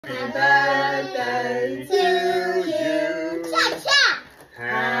Happy birthday to you.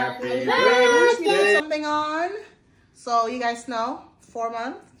 Happy birthday. Get something on. So you guys know, 4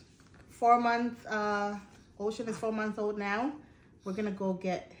 months. Ocean is 4 months old now. We're gonna go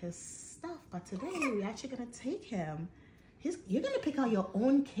get his stuff, but today we're actually gonna take him. You're gonna pick out your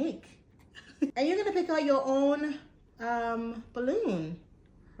own cake, and you're gonna pick out your own balloon,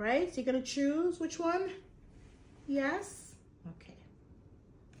 right? So you're gonna choose which one. Yes. Okay.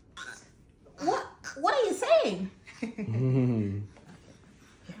 What are you saying? Okay.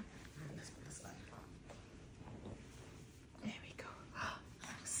 Yeah. Let's put this on. There we go.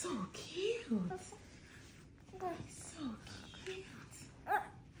 So cute. So cute.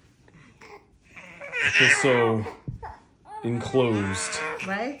 Just so enclosed,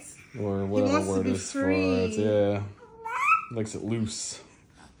 right? Or whatever the word is for it. Yeah, likes it loose.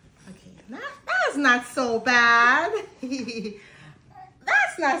 Okay, that's not so bad.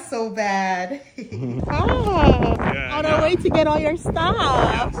 That's not so bad. Yeah, on our way to get all your stuff.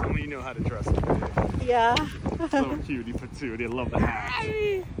 Yeah, only you know how to dress it. Yeah. So cute. He put two. They love the hat.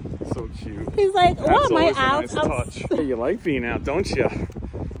 So cute. He's like, what am I out? Nice touch. Hey, you like being out, don't you?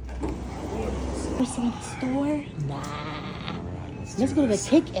 There's some in the store. Nah. Let's go to the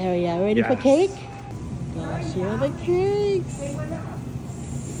cake area. Ready for cake? Gosh, here are the cakes.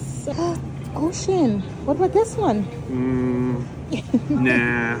 So, Ocean, what about this one?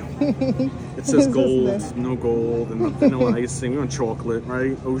 Nah. It says gold, no gold, and vanilla icing. We want chocolate,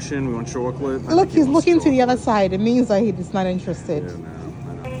 right? Ocean, we want chocolate. Look, he's looking to the other side. It means that he's not interested. Yeah, no,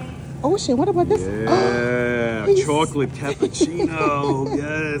 I know. Ocean, what about this? Yeah, chocolate cappuccino.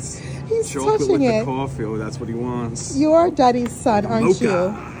 Yes. He's chocolate touching with it. The coffee. Oh, that's what he wants. You're daddy's son, aren't Mocha.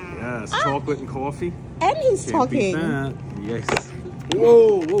 you? Yes, chocolate and coffee. And he's Can't beat talking. that. Yes.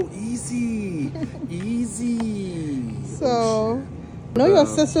 Whoa, easy, easy. So, know your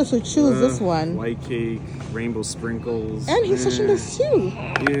sister should choose this one. White cake, rainbow sprinkles. And he's touching this too.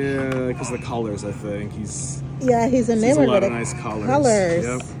 Yeah, because of the colors, I think. He's enamored a lot with of nice colors.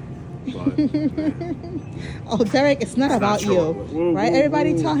 Yep. But, oh, Derek, it's not about you. Whoa, right? whoa,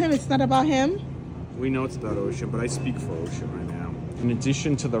 Everybody whoa. tell him it's not about him. We know it's about Ocean, but I speak for Ocean right now. In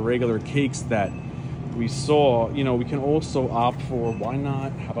addition to the regular cakes that we saw, you know, we can also opt for, why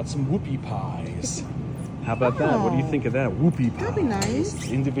not, how about some whoopie pies? How about that? What do you think of that? Whoopie pies. That'd be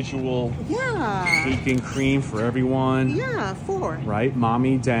nice. Individual Yeah. cake and cream for everyone. Yeah, 4. Right?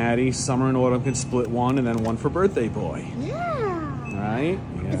 Mommy, daddy, summer and autumn can split one, and then one for birthday boy. Yeah. Right?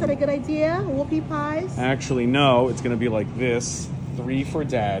 Yeah. Is that a good idea? Whoopie pies? Actually, no. It's going to be like this. 3 for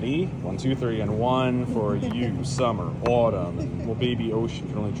daddy, 1, 2, 3, and 1 for you, summer, autumn, and well, baby Ocean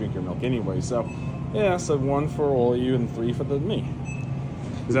can only drink your milk anyway. So, yeah, so 1 for all of you and 3 for me.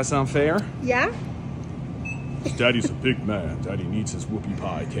 Does that sound fair? Yeah. Daddy's a big man. Daddy needs his whoopie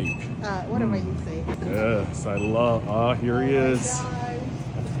pie cake. Whatever you say. Yes, I love. Ah, here he is.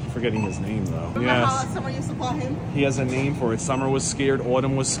 I'm forgetting his name though. Remember how Summer used to call him? He has a name for it. Summer was scared.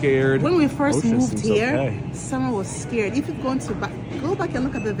 Autumn was scared. When we first Ocean moved seems here, okay. Summer was scared. If you go back and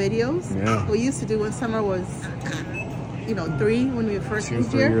look at the videos we used to do when Summer was, 3 when we first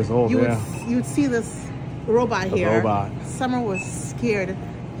moved 3 here. years old. You would see this robot here. Robot. Summer was scared.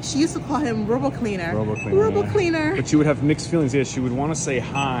 She used to call him Robo Cleaner. Robo Cleaner. But she would have mixed feelings. Yeah, she would want to say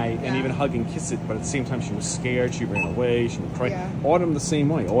hi and even hug and kiss it, but at the same time she was scared. She ran away. She would cry. Yeah. Autumn the same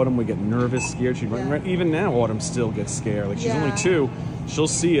way. Autumn would get nervous, scared. She'd run. Even now, Autumn still gets scared. Like she's only 2. She'll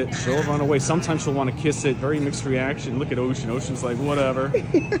see it. She'll run away. Sometimes she'll want to kiss it. Very mixed reaction. Look at Ocean. Ocean's like, whatever.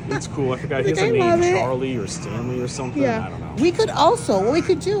 It's cool. I forgot. He has a name, Charlie or Stanley or something. Yeah. I don't know. We could also, what we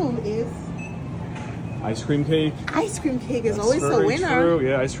could do is ice cream cake. Ice cream cake is That's always a winner. True.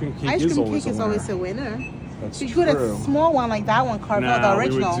 Yeah, ice cream cake is always a winner. Always a winner. That's You true. could a small one like that one, Carvel, the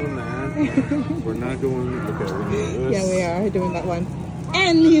original. We would do that. We're not going. Okay, we're doing this. Yeah, we are doing that one.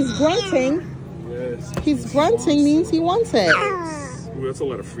 And he's grunting. Yes. He's grunting means he wants it. Ooh, that's a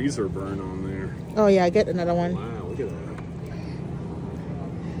lot of freezer burn on there. Oh yeah, get another one. Wow, look at that.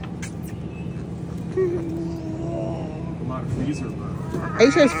 A lot of freezer burn. Are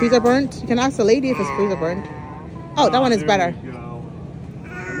you sure it's freezer burnt? You can ask the lady if it's freezer burnt. Oh, that one is better. There we go.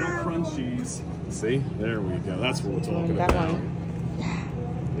 And no crunchies. See? There we go. That's what we're talking That about. one.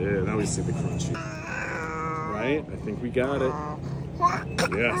 Yeah, now we see the crunchy. Right? I think we got it.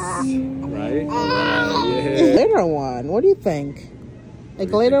 Yes. Right? Yeah. Glitter one. What do you think? A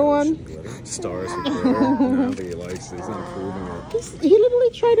glitter one? Glitter? Stars with glitter. No, I don't think he likes it. He's not approving it. He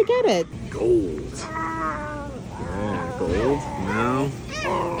literally tried to get it. Gold. Yeah, gold. No.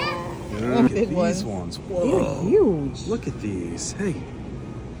 Yeah, Big these ones. ones. They're Whoa. huge. Look at these. Hey,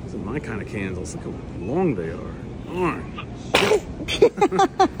 these are my kind of candles. Look how long they are.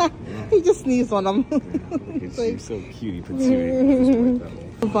 He just sneezed on them. She's so cute. He put two.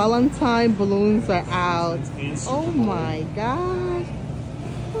 Valentine balloons are out. Oh my god.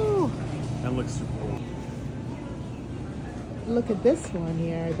 Oh. That looks super cool. Look at this one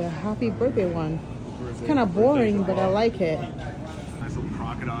here, the happy birthday one. It's kind of boring, but I like it. Nice little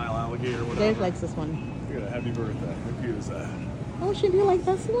crocodile, alligator, whatever. Dave likes this one. Look at that, happy birthday. How cute is that? Oh, should you like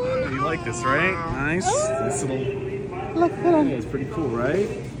this one? You like this, right? Nice. This little... Look at Yeah, it. it's pretty cool, right?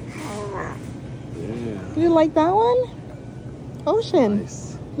 Yeah. Do you like that one? Ocean.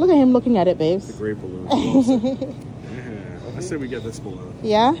 Nice. Look at him looking at it, babes. It's a great balloon. Yeah. I say we get this balloon.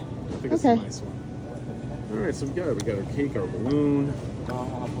 Yeah? I think it's a nice one. All right, so we got our cake, our balloon.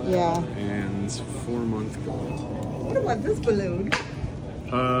 Yeah. And 4-month gold. What about this balloon?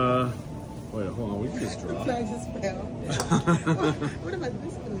 Wait, hold on, we just dropped. I just fell. What about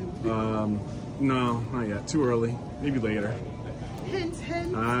this balloon? No, not yet. Too early. Maybe later. Hint,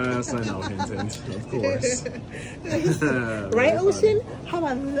 hint. Yes, I know. Hint, hint. Of course. Right, Ocean? How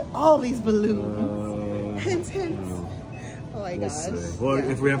about all these balloons? Hint, hint. Oh my We'll gosh. see. Well,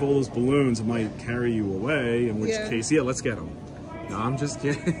 if we have all those balloons, it might carry you away, in which case, yeah, let's get them. No, I'm just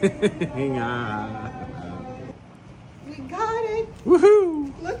kidding. We got it.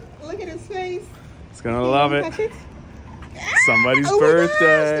 Woohoo! Look at his face. It's gonna love it. Touch it. Somebody's Oh my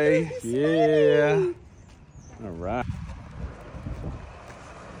birthday. gosh, Yeah. All right.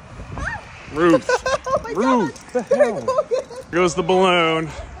 Ruth. Oh my Ruth. What the hell? Here goes the balloon.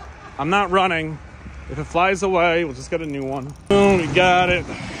 I'm not running. If it flies away, we'll just get a new one. Boom, we got it.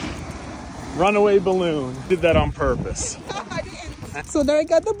 Runaway balloon. Did that on purpose. So there I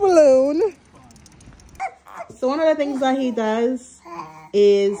got the balloon. So one of the things that he does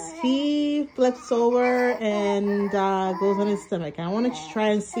is he flips over and goes on his stomach. I want to try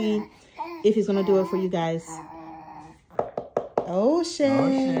and see if he's gonna do it for you guys.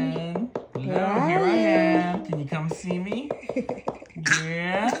 Ocean. Hello, here I am. Can you come see me?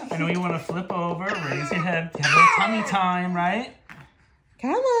 Yeah. I know you want to flip over, raise your head, have a little tummy time, right?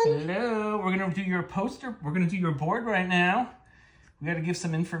 Come on. Hello. We're gonna do your poster. We're gonna do your board right now. We got to give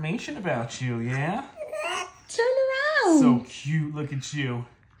some information about you, yeah? Turn around. So cute. Look at you.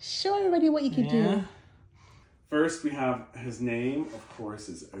 Show everybody what you can do. First, we have his name, of course,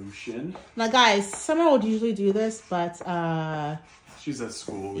 is Ocean. Now, guys, Summer would usually do this, but She's at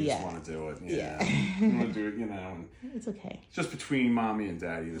school. We just want to do it. Yeah. We want to do it, you know. it's okay. Just between mommy and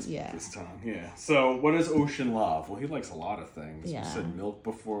daddy this time. Yeah. So what does Ocean love? Well, he likes a lot of things. Yeah. We said milk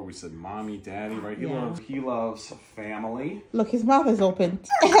before. We said mommy, daddy, right? He loves family. Look, his mouth is open.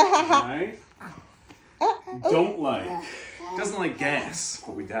 Right? Doesn't like gas,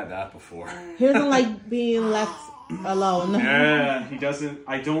 but we had that before. He doesn't like being left alone. Yeah, he doesn't.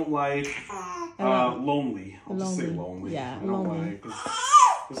 I don't like lonely. I'll just say lonely. Yeah, I don't lonely. like, 'cause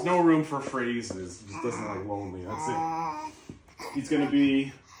there's no room for phrases. He just doesn't like lonely. That's it. He's gonna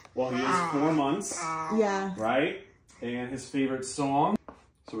be, well, he is 4 months, Yeah. right? And his favorite song.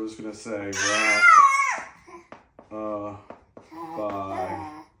 So we're just gonna say, bye.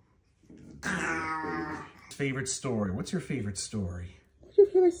 Favorite story. What's your favorite story? What's your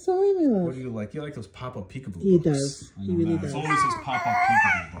favorite story, my love? What do you like? You like those pop-up peekaboo books? He does. He really does. It's always those pop-up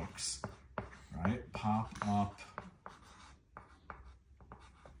peekaboo books. Right? Pop-up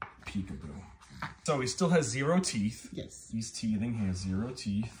peekaboo. So he still has 0 teeth. Yes. He's teething. He has 0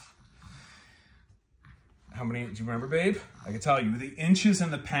 teeth. How many, do you remember, babe? I can tell you, the inches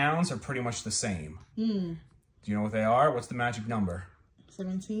and the pounds are pretty much the same. Do you know what they are? What's the magic number?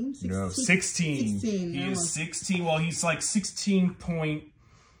 17? 16? No, 16. 16. He is 16. Well, he's like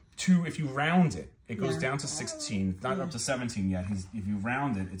 16.2 if you round it. It goes down to 16. Not up to 17 yet. If you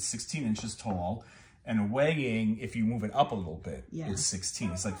round it, it's 16 inches tall. And weighing, if you move it up a little bit, it's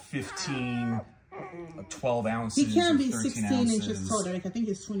 16. It's like 15, 12 ounces. He can or be 13 16 ounces. inches taller. I think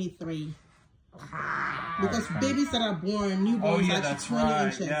he's 23. Because babies that are born, newborns, are that's 20 right.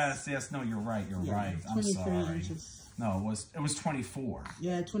 inches. Yes. No, you're right. You're right. I'm 23 sorry. inches. No, it was 24.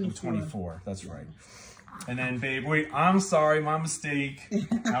 Yeah, 24. 24, that's right. And then, babe, wait, I'm sorry, my mistake.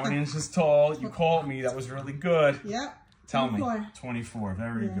 How many inches tall? You called me. That was really good. Yep. Tell 24. me. 24,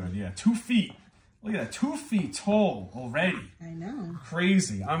 very good. Yeah, 2 feet. Look at that, 2 feet tall already. I know.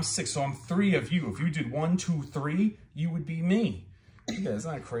 Crazy. I'm 6, so I'm 3 of you. If you did 1, 2, 3, you would be me. Yeah,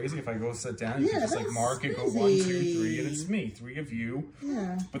 isn't that crazy? If I go sit down, you can just like mark it, go 1, 2, 3, and it's me. 3 of you.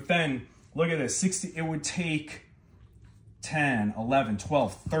 Yeah. But then, look at this, 60, it would take 10, 11,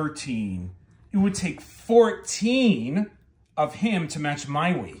 12, 13. It would take 14 of him to match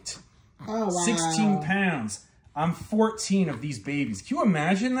my weight. Oh, wow. 16 pounds. I'm 14 of these babies. Can you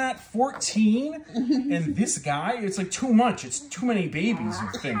imagine that? 14? And this guy, it's like too much. It's too many babies,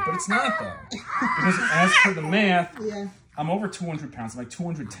 you think. But it's not, though. Because as for the math, I'm over 200 pounds. I'm like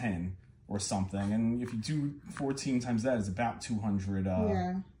 210 or something. And if you do 14 times that, it's about 200.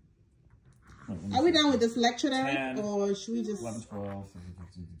 Yeah. Are we done with this lecture now? 10, or should we just... 11, 12, 13,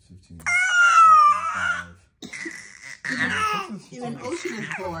 15, 15, Even Ocean is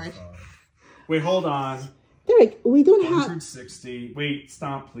bored. Wait, hold on. Derek, we don't have... 160. Wait,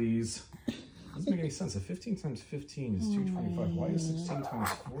 stop, please. Doesn't make any sense. If 15 times 15 is 225, why is 16 times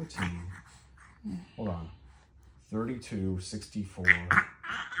 14? Hold on. 32, 64.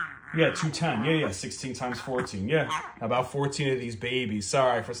 Yeah, 210. Yeah, 16 times 14. Yeah, about 14 of these babies.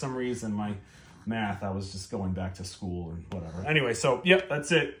 Sorry, for some reason, my math, I was just going back to school and whatever. Anyway, so, yep,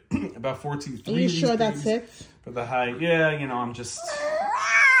 that's it. About 14. Are you sure that's it? For the height. Yeah, you know, I'm just...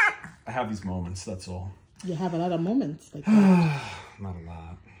 I have these moments, that's all. You have a lot of moments like that. Not a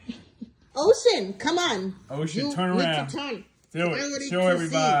lot. Ocean, come on. Ocean, turn around. Turn. Do it. Show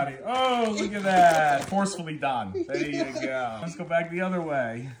everybody. Oh, look at that. Forcefully done. There you go. Let's go back the other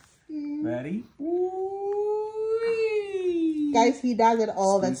way. Ready? Guys, he does it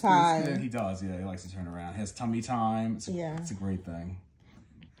all the time. Yeah, he does. Yeah, he likes to turn around. He has tummy time. It's a great thing.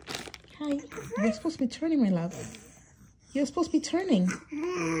 Hi. You're supposed to be turning, my love. You're supposed to be turning.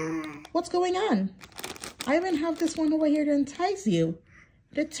 What's going on? I even have this one over here to entice you.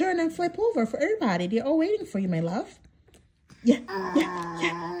 To turn and flip over for everybody. They're all waiting for you, my love. Yeah.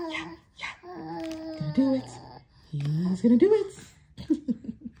 Gonna do it. He's gonna do it.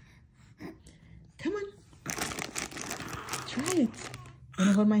 Come on. Try it. You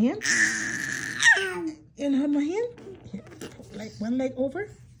wanna hold my hand? You wanna hold my hand? Here, pull one leg over.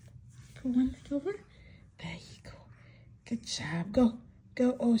 Pull one leg over. There you go. Good job. Go.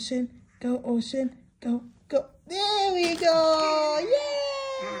 Go, Ocean. Go, Ocean. Go. Go. There we go. Yay!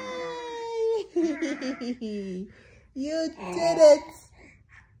 You did it.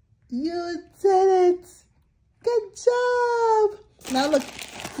 You did it. Good job. Now look,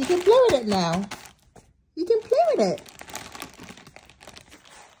 you can play with it now. You can play with it.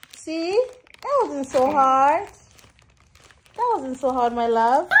 See? That wasn't so hard. That wasn't so hard, my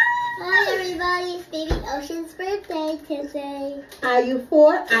love. Hi everybody, it's Baby Ocean's birthday today. Are you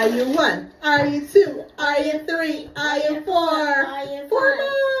 4? Are you 1? Are you 2? Are you 3? Are you 4? Are you 4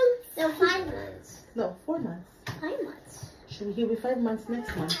 months. No, 5 months. No, 4 months. 5 months. He'll be 5 months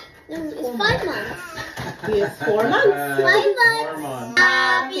next month. No, it's 5 months. He is 4 months. 5 months. 4 months.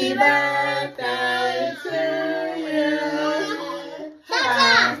 Happy birthday to you.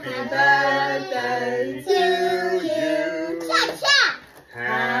 Happy birthday to you. Cha-cha.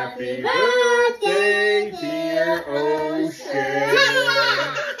 Happy birthday, dear Ocean.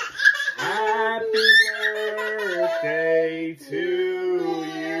 Happy birthday to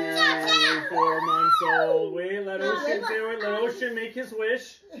you. 4 months old. Wait, let Ocean do it. Let Ocean make his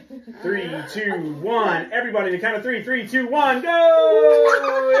wish. 3, 2, 1. Everybody, the count of 3. 3, 2, 1. Go!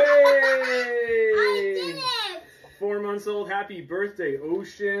 Hey! I did it. 4 months old. Happy birthday,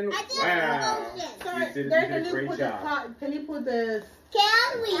 Ocean. I did it, Wow. Ocean. Sorry, You did there, a great job. can you put the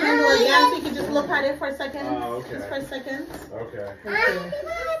Can we? candle again so you can just look at it for a second? Oh, okay. Just for a second. Okay. Happy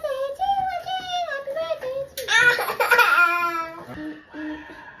birthday to you. Happy birthday to you.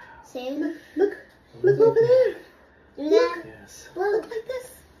 Same. Look over there. Do that. Yes. Blow. Look like this.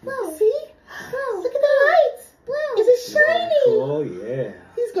 Blow. See? Blow. Look at the lights. Blow. Is it shiny? Oh, yeah.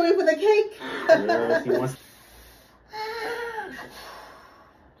 He's going for the cake. Yeah, he wants.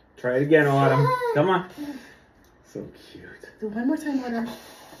 Try it again, Autumn. Come on. So cute. Do one more time, Autumn.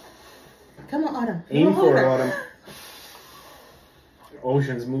 Come on, Autumn. Aim for it, her. Autumn.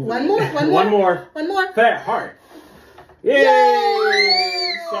 Ocean's moving. One more. One more. One more. Fat heart. Yay!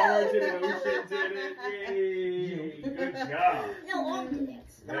 Yay! Summer did it. Ocean did it. Yay! Good job. No, I'll do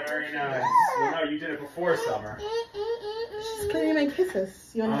this. Very nice. Well, no, you did it before Summer. She's playing my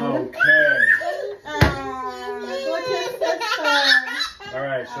kisses. You want to hold him? Okay. Go kiss sister. All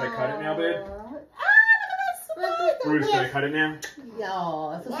right. Should I cut it now, babe? Look at Bruce, this. should I cut it now?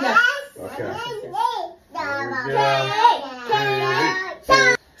 Yes. Okay.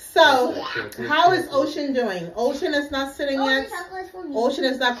 So, how is Ocean doing? Ocean is not sitting yet. Ocean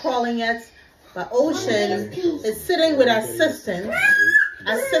is not crawling yet. But Ocean is sitting with assistants.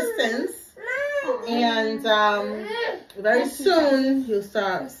 And very soon he'll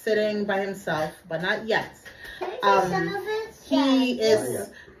start sitting by himself, but not yet. He is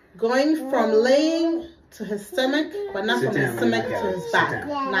going from laying to his stomach, but not from his stomach to his back.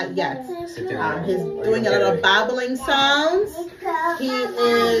 Not yet. He's doing a lot of babbling sounds. He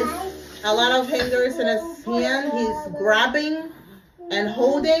is a lot of fingers in his hand. He's grabbing and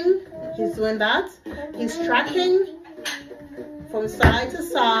holding. He's doing that. He's tracking from side to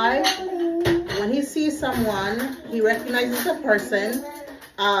side. When he sees someone, he recognizes a person.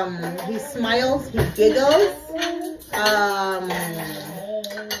 He smiles, he giggles.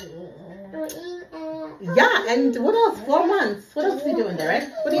 Yeah, and what else? 4 months. What else is he doing, Derek?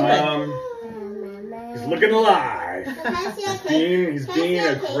 What do you think? He's looking alive. He's being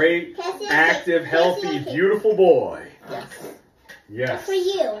a great, active, healthy, beautiful boy. Yes. Yes. For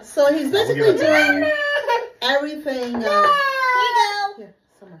you. So he's basically doing everything. Here you go. Here,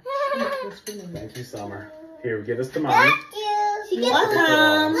 Summer. Thank you, Summer. Here, give us to mommy. Thank you. You're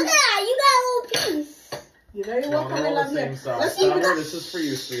welcome. Look at that. You got a little piece. You're very welcome. All I love the same you. size. Let's Summer, move it. this is for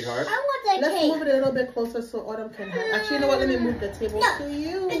you, sweetheart. I want that Let's cake. move it a little bit closer so Autumn can have. Actually, you know what? Let me move the table to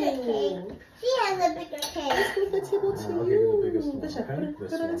you. Bigger cake. She has a bigger cake. Let's move the table to I'll you. give you the biggest one. Bishop, Okay? put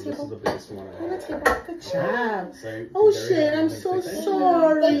This it on one. the This is table. the biggest one. Put it on the table. Good job. Say, Oh very shit! happy. I'm Thank so you.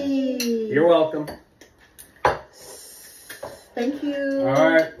 sorry. You're welcome. Thank you. All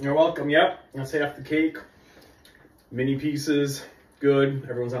right, you're welcome. Yep. Let's half the cake. Mini pieces. Good.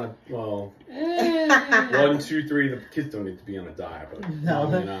 Everyone's on a, well, 1, 2, 3. The kids don't need to be on a diet, but No.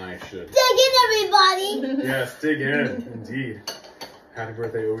 mommy and I should. Dig in, everybody. Yes, dig in. Indeed. Happy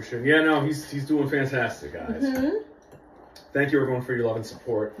birthday, Ocean. Yeah, no, he's doing fantastic, guys. Thank you, everyone, for your love and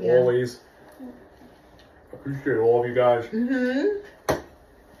support. Yeah. Always. Appreciate all of you guys.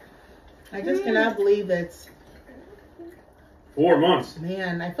 I just cannot believe it's 4 months.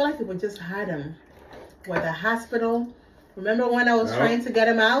 man. I feel like we just had him. What, the hospital? Remember when I was Yep. trying to get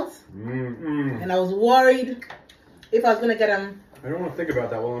him out? Mm-mm. And I was worried if I was gonna get him. I don't want to think about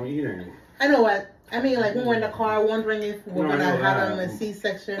that while I'm eating. I know what. I mean, like we were in the car wondering if we're No, I gonna know have that. him a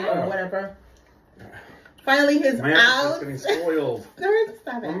C-section or Yeah. whatever. Finally, he's My out. appetite's getting spoiled. No,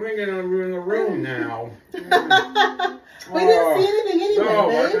 stop I'm it. thinking I'm in the room now. We didn't see anything anyway, No,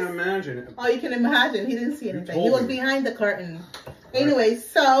 I babes. can imagine. Oh, you can imagine. He didn't see anything. He told was me. behind the curtain. Anyway,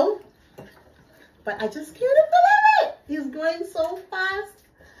 so, but I just can't believe it. He's growing so fast.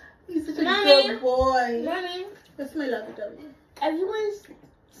 He's such a Mommy. good boy. Mommy, That's my lovey dovey. everyone's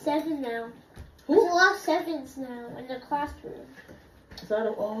 7 now. There's a Who? lot of 7s now in the classroom.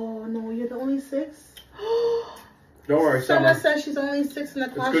 Oh, no, you're the only 6? Don't worry, Summer Summer. says she's only 6 in the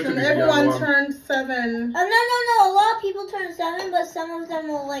good to classroom. be the Everyone young one. turned 7. No. A lot of people turn 7, but some of them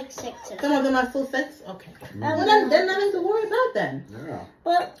are like 6. Some of them are still 6? Okay. Mm-hmm. Well, then they're nothing to worry about then. Yeah.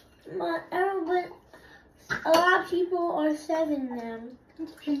 But a lot of people are 7 now.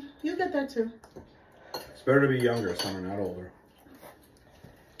 Okay, you get that too. It's better to be younger, Summer, not older.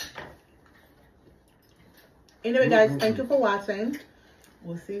 Anyway, guys, thank you for watching.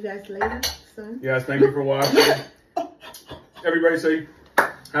 We'll see you guys later soon. Yes, thank you for watching. Everybody say,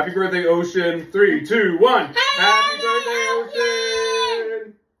 happy birthday, Ocean. 3, 2, 1. Happy birthday,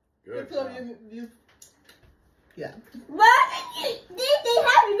 Ocean. Good So job. yeah. What? They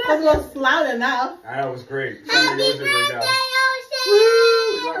happy It birthday. was loud enough. That was great. Summer, yours Happy did a great job. birthday, We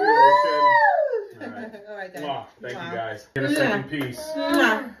Ocean. love you, Ocean. All right. All right, guys. Mwah. Thank you, Mwah. guys. Get a second piece.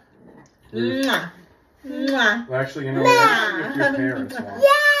 Mwah. Mwah. Mwah. Well, actually, you know what? If your parents want.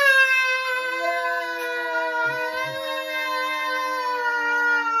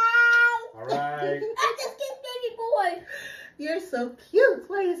 All right. I just get baby boy. You're so cute.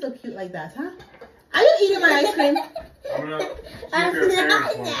 Why are you so cute like that, huh? Are you eating my ice cream? I'm gonna see I'm if your parents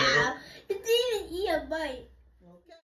not want it. now. It didn't even eat a bite.